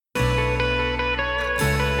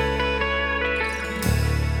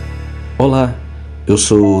Olá, eu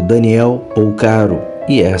sou Daniel Poucaro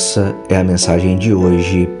e essa é a mensagem de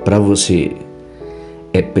hoje para você.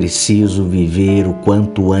 É preciso viver o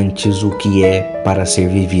quanto antes o que é para ser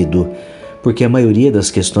vivido, porque a maioria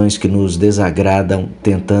das questões que nos desagradam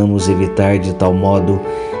tentamos evitar de tal modo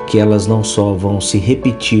que elas não só vão se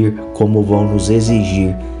repetir, como vão nos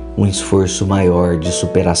exigir um esforço maior de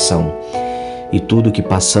superação. E tudo que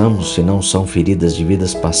passamos, se não são feridas de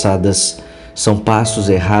vidas passadas, são passos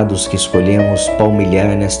errados que escolhemos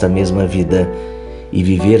palmilhar nesta mesma vida, e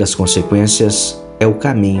viver as consequências é o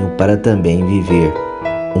caminho para também viver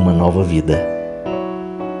uma nova vida.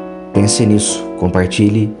 Pense nisso,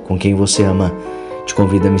 compartilhe com quem você ama. Te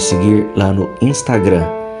convido a me seguir lá no Instagram.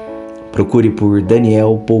 Procure por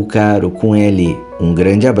Daniel Poucaro com L. Um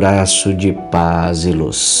grande abraço de paz e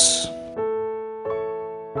luz.